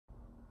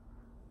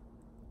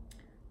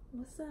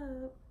What's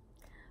up?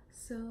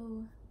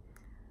 So,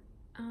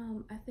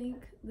 I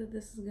think that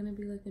this is gonna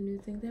be like a new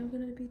thing that I'm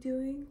gonna be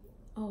doing.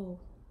 Oh,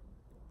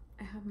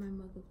 I have my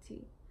mug of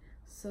tea.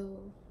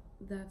 So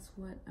that's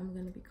what I'm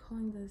gonna be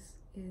calling this,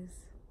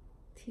 is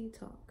tea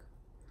talk.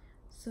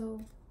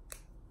 So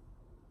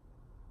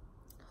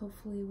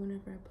hopefully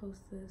whenever I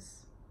post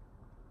this,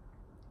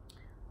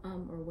 or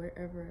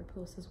wherever I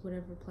post this,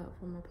 whatever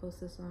platform I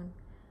post this on,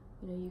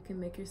 you can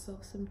make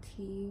yourself some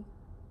tea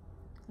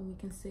and we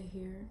can sit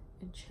here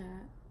and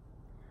chat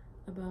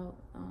about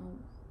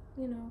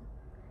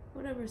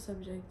whatever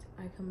subject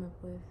I come up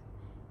with.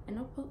 And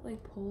I'll put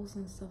like polls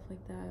and stuff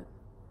like that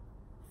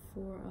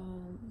for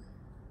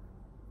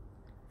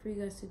you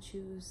guys to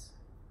choose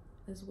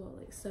as well,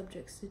 like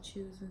subjects to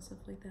choose and stuff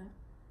like that.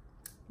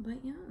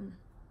 But yeah,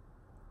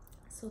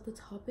 so the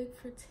topic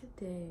for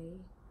today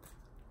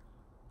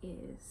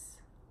is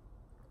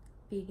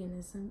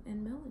veganism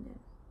and melanin.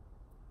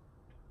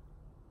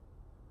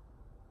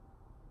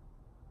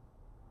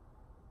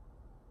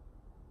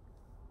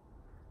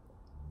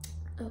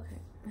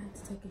 Okay, I had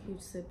to take a huge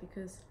sip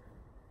because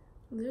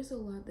there's a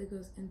lot that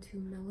goes into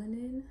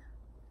melanin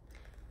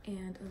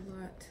and a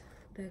lot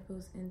that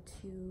goes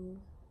into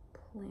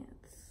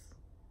plants.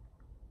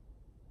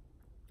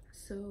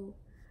 So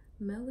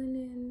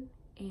melanin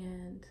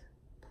and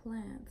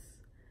plants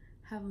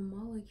have a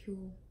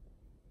molecule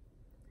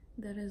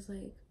that is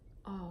like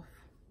off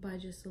by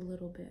just a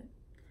little bit.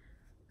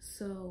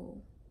 So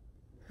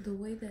the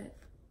way that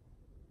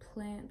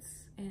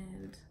plants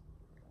and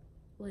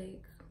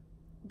like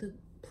the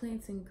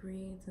plants and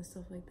greens and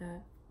stuff like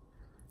that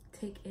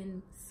take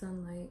in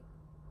sunlight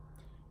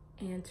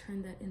and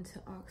turn that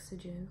into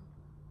oxygen,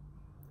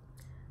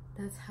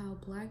 that's how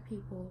Black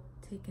people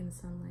take in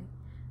sunlight.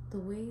 The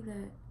way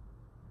that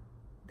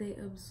they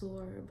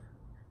absorb,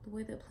 the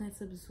way that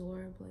plants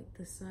absorb like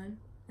the sun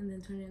and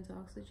then turn it into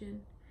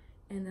oxygen,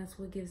 and that's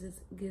what gives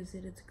it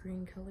its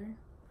green color.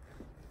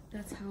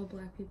 That's how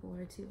Black people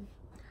are too.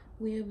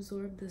 We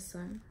absorb the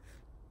sun.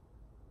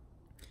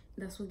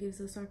 That's what gives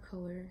us our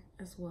color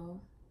as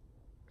well.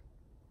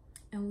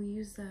 And we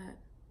use that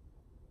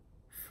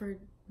for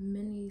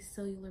many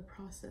cellular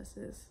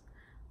processes.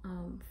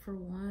 For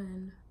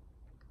one,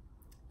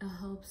 it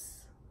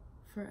helps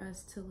for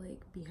us to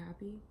like be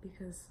happy,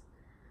 because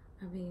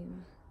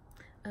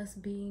us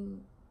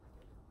being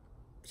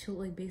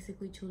like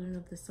basically children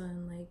of the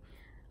sun, like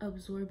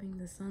absorbing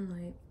the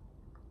sunlight,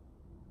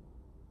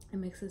 it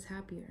makes us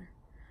happier.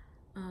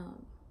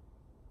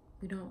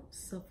 We don't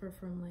suffer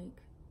from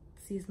like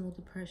seasonal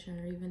depression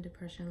or even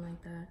depression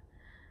like that.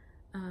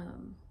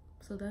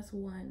 So that's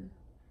one.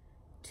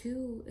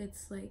 Two,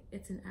 it's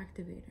an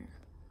activator.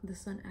 The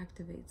sun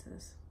activates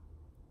us.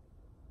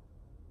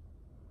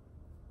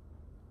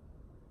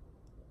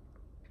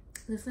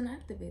 The sun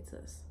activates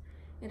us.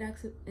 It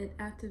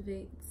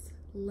activates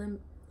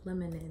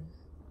melanin.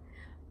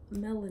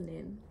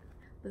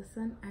 The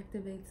sun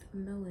activates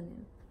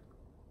melanin.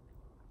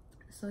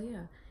 So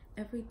yeah,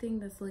 everything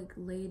that's like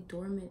laid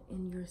dormant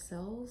in your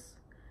cells,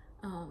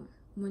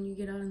 when you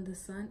get out in the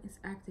sun, is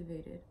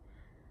activated.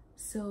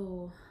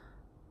 So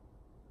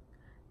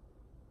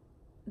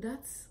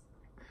that's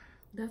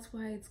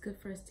why it's good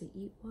for us to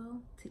eat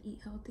well, to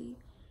eat healthy,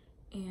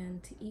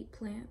 and to eat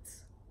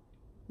plants,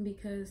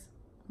 because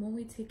when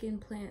we take in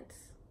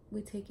plants,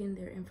 we take in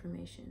their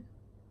information,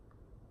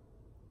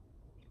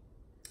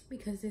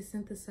 because they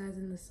synthesize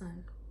in the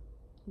sun.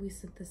 We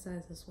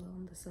synthesize as well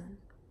in the sun.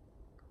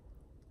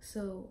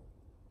 So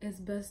it's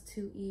best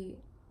to eat,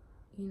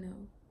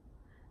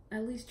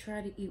 at least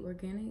try to eat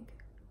organic.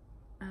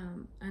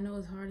 I know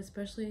it's hard,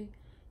 especially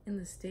in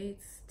the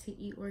States, to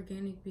eat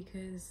organic,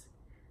 because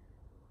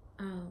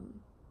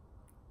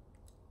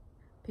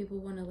people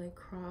want to like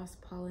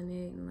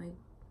cross-pollinate and like,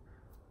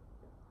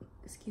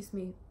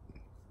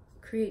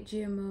 create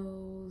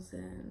GMOs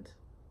and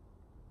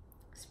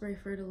spray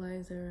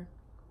fertilizer.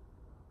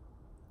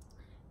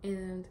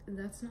 And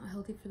that's not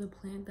healthy for the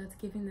plant. That's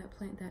giving that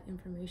plant that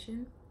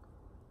information.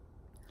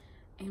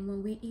 And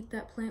when we eat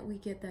that plant, we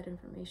get that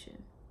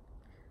information.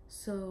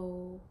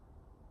 So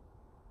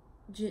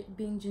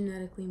being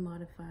genetically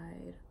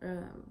modified,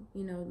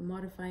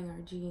 modifying our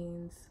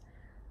genes,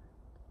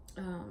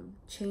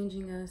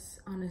 changing us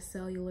on a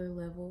cellular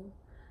level,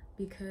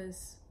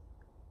 because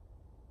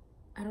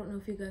I don't know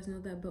if you guys know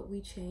that, but we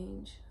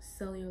change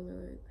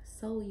cellularly.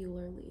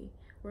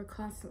 We're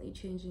constantly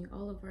changing.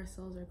 All of our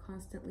cells are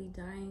constantly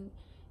dying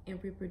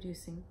and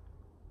reproducing.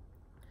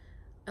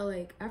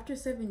 Like after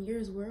 7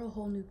 years, we're a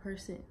whole new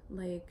person.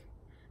 Like,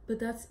 but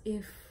that's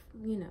if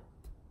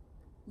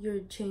you're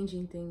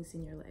changing things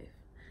in your life.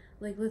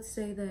 Like, let's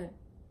say that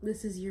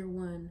this is year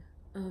 1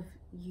 of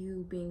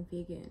you being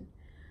vegan.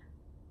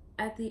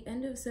 At the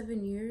end of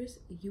 7 years,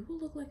 you will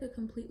look like a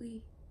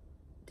completely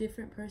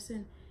different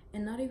person.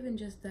 And not even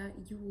just that,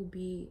 you will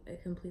be a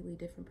completely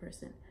different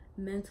person.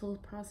 Mental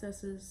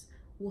processes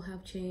will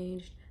have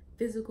changed.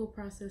 Physical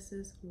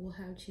processes will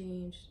have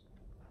changed.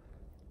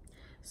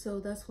 So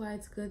that's why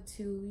it's good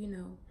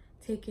to,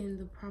 take in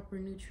the proper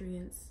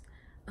nutrients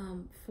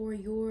for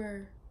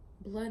your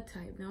blood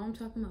type. Now I'm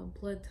talking about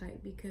blood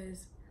type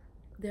because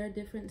there are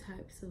different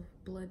types of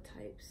blood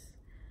types.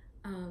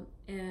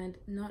 And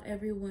not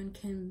everyone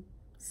can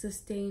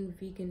sustain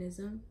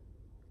veganism.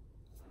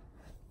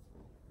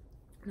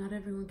 Not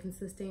everyone can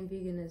sustain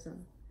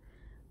veganism.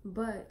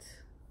 But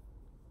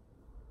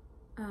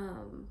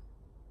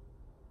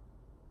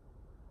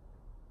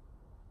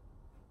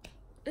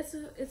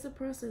it's a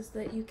process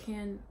that you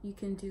can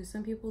do.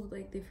 Some people,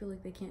 like, they feel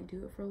like they can't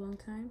do it for a long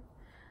time.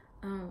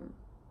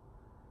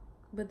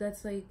 But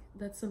that's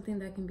something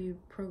that can be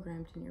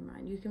programmed in your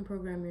mind. You can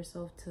program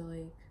yourself to,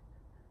 like,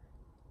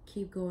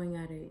 keep going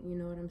at it, you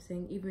know what I'm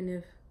saying? Even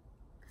if,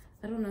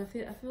 I don't know,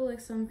 I feel like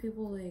some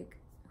people, like,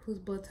 whose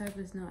blood type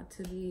is not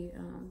to be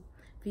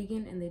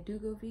vegan, and they do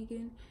go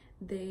vegan,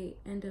 they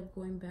end up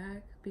going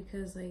back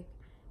because, like,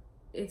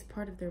 it's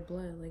part of their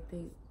blood. Like,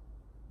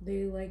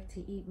 they like to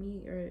eat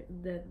meat, or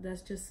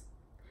that's just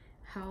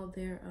how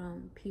their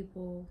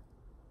people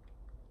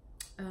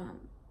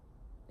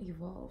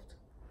evolved.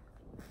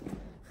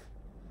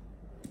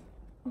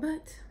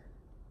 But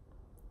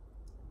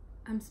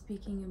I'm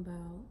speaking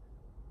about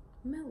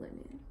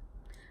melanin.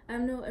 I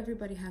know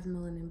everybody has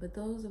melanin, but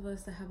those of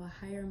us that have a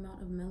higher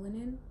amount of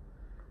melanin,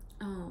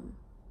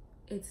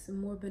 it's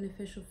more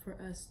beneficial for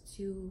us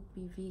to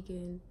be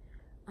vegan.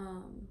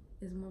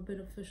 It's more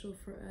beneficial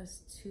for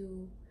us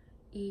to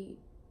eat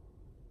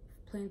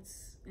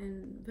plants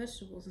and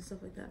vegetables and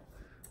stuff like that.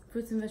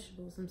 Fruits and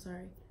vegetables, I'm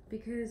sorry.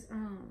 Because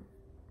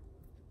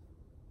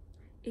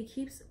it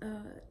keeps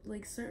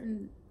like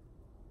certain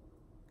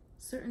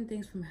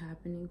things from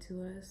happening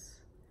to us,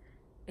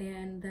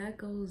 and that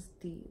goes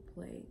deep.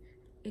 Like,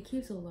 it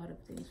keeps a lot of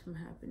things from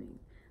happening.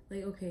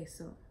 Like, okay,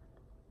 so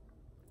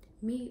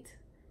meat,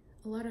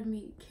 a lot of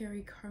meat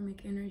carry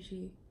karmic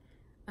energy.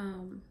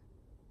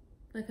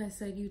 Like I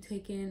said, you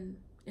take in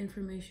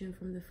information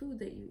from the food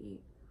that you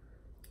eat,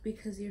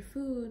 because your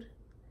food,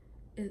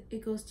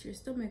 it goes to your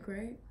stomach,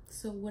 right?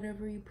 So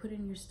whatever you put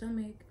in your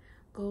stomach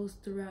goes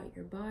throughout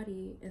your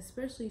body,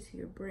 especially to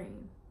your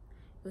brain.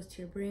 Goes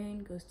to your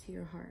brain, goes to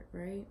your heart,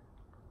 right?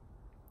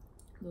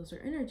 Those are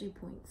energy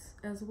points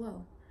as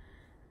well.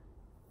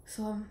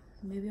 So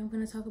maybe I'm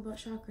going to talk about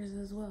chakras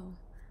as well.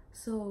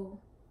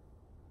 So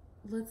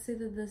let's say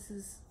that this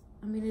is,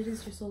 I mean, it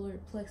is your solar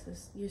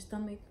plexus. Your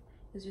stomach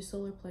is your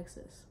solar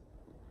plexus.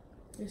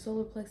 Your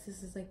solar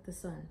plexus is like the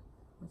sun.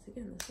 Once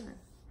again, the sun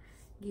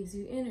gives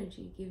you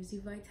energy, gives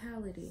you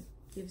vitality,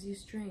 gives you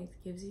strength,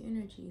 gives you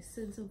energy,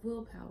 sense of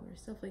willpower,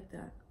 stuff like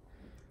that.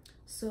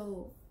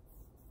 So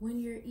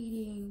when you're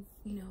eating,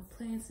 you know,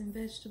 plants and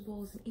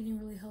vegetables and eating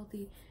really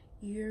healthy,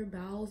 your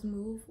bowels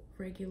move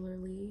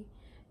regularly,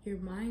 your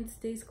mind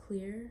stays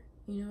clear,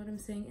 you know what I'm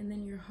saying? And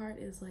then your heart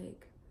is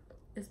like,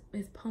 is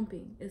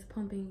pumping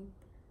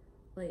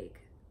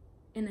like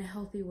in a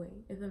healthy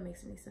way, if that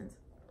makes any sense.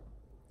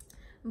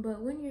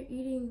 But when you're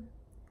eating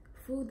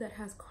food that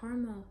has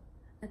karma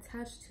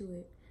attached to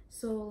it,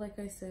 so like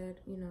I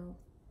said, you know,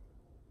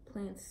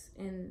 plants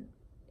and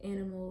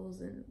animals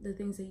and the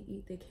things that you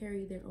eat, they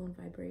carry their own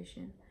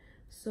vibration.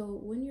 So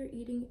when you're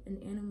eating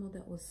an animal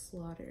that was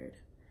slaughtered,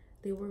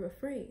 they were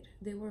afraid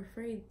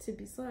to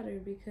be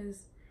slaughtered,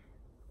 because,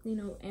 you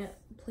know,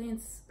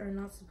 animals are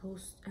not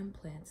supposed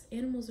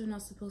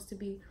to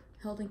be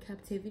held in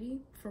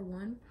captivity, for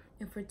one,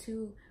 and for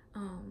two,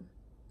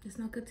 it's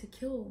not good to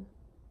kill.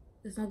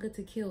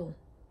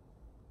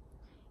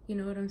 You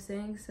know what I'm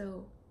saying?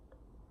 So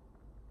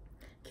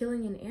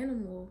killing an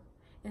animal,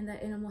 and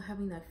that animal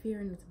having that fear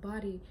in its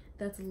body,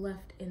 that's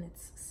left in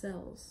its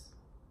cells.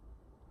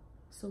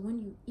 So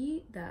when you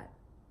eat that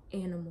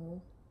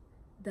animal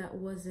that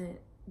was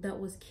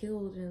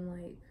killed in,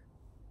 like,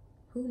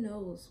 who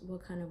knows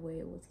what kind of way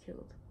it was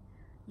killed,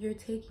 you're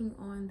taking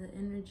on the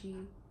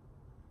energy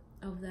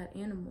of that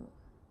animal.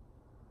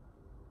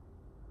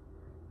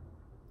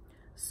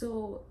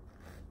 So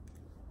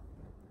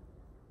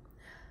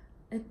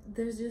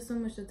there's just so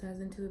much that ties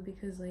into it,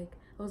 because, like,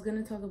 I was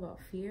gonna talk about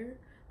fear,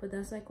 but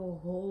that's like a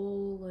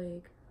whole,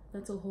 like,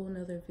 that's a whole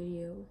nother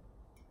video.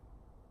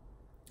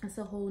 That's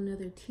a whole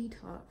nother tea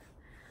talk.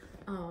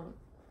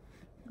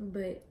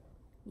 But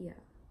yeah,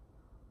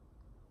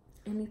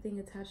 anything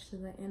attached to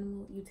that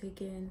animal you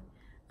take in,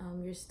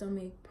 your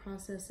stomach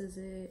processes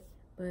it,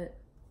 but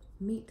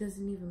meat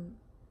doesn't even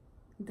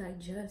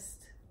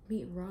digest.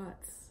 Meat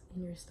rots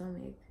in your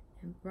stomach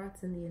and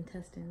rots in the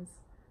intestines.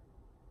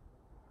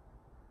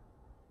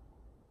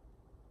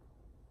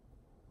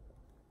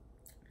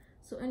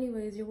 So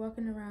anyways, you're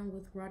walking around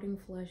with rotting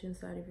flesh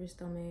inside of your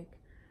stomach,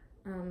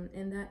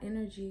 and that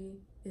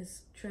energy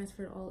is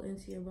transferred all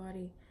into your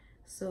body.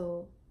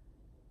 So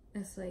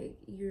it's like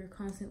you're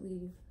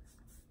constantly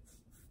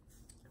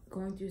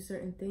going through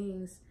certain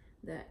things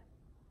that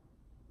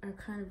are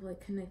kind of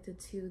like connected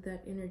to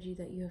that energy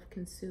that you have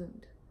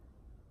consumed.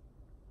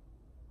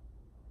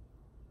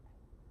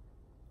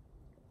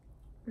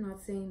 I'm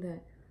not saying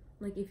that,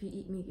 like, if you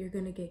eat meat, you're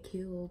gonna get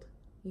killed,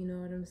 you know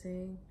what I'm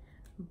saying?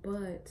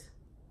 But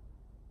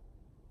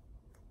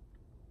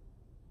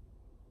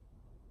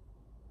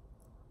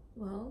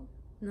well,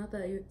 not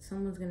that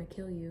someone's gonna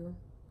kill you,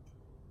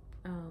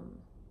 Um,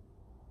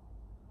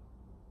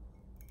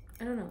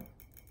 I don't know.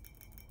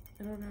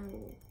 I don't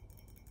know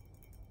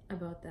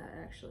about that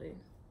actually.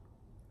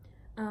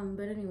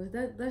 But anyways,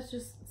 that's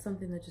just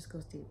something that just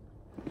goes deep.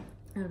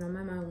 I don't know,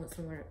 my mind went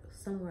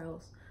somewhere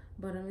else.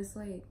 But it's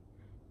like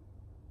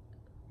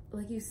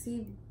you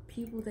see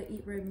people that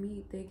eat red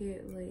meat, they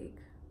get like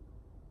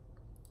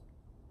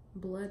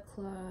blood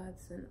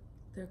clots and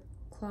their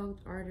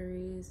clogged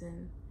arteries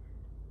and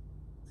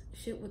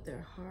shit with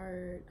their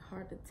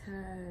heart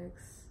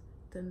attacks,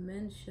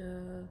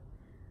 dementia,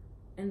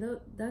 and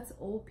that's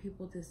old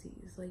people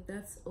disease. Like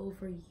that's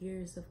over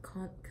years of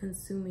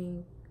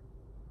consuming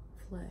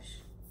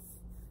flesh,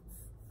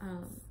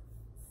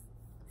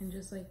 and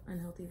just like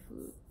unhealthy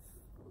food.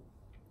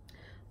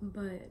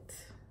 But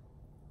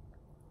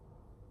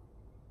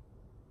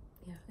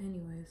yeah,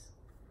 anyways,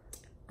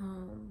 I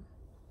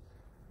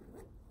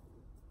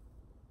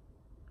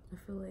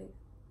feel like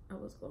I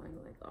was going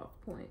like off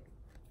point,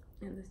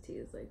 and this tea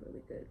is like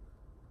really good.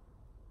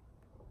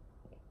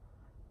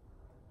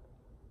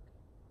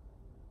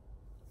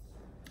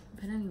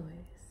 But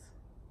anyways,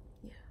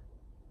 yeah,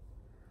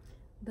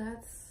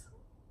 that's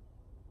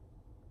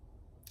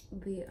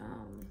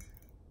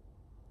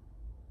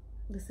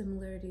the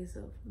similarities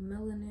of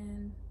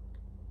melanin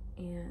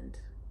and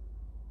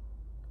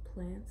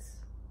plants,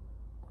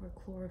 or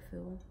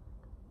chlorophyll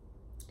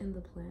in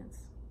the plants.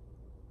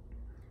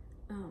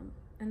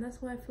 And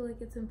that's why I feel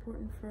like it's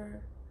important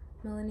for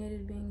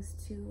melanated beings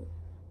to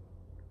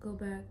go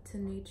back to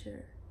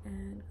nature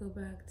and go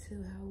back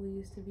to how we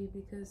used to be,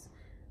 because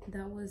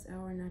that was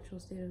our natural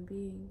state of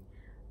being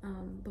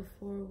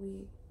before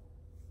we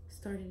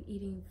started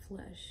eating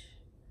flesh.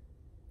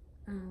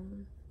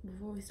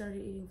 Before we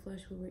started eating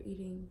flesh, we were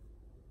eating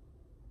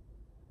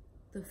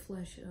the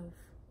flesh of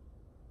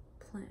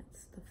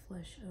plants, the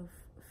flesh of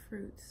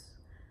fruits,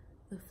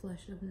 the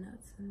flesh of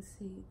nuts and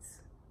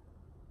seeds.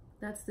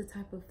 That's the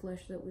type of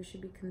flesh that we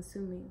should be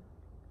consuming,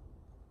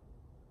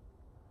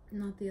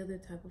 not the other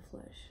type of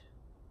flesh.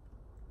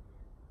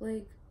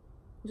 Like,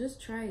 just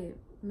try it,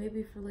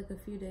 maybe for like a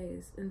few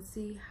days, and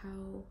see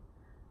how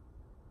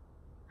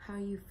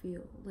you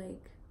feel.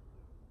 Like,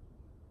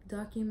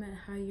 document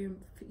how you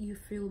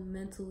feel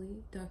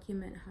mentally,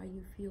 document how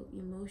you feel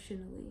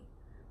emotionally,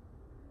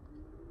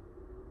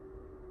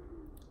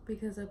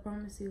 because I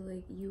promise you,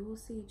 like, you will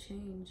see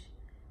change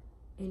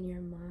in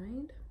your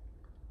mind,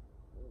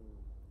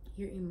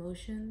 your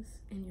emotions,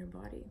 and your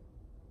body.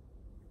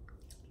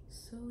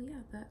 So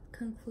yeah, that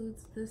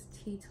concludes this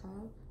tea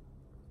talk.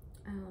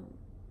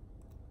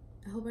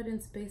 I hope I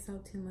didn't space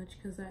out too much,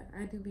 because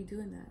I do be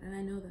doing that, and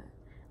I know that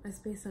I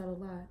space out a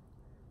lot.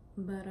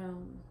 But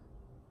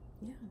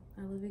yeah,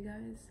 I love you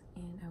guys,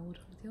 and I will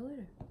talk to you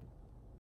later.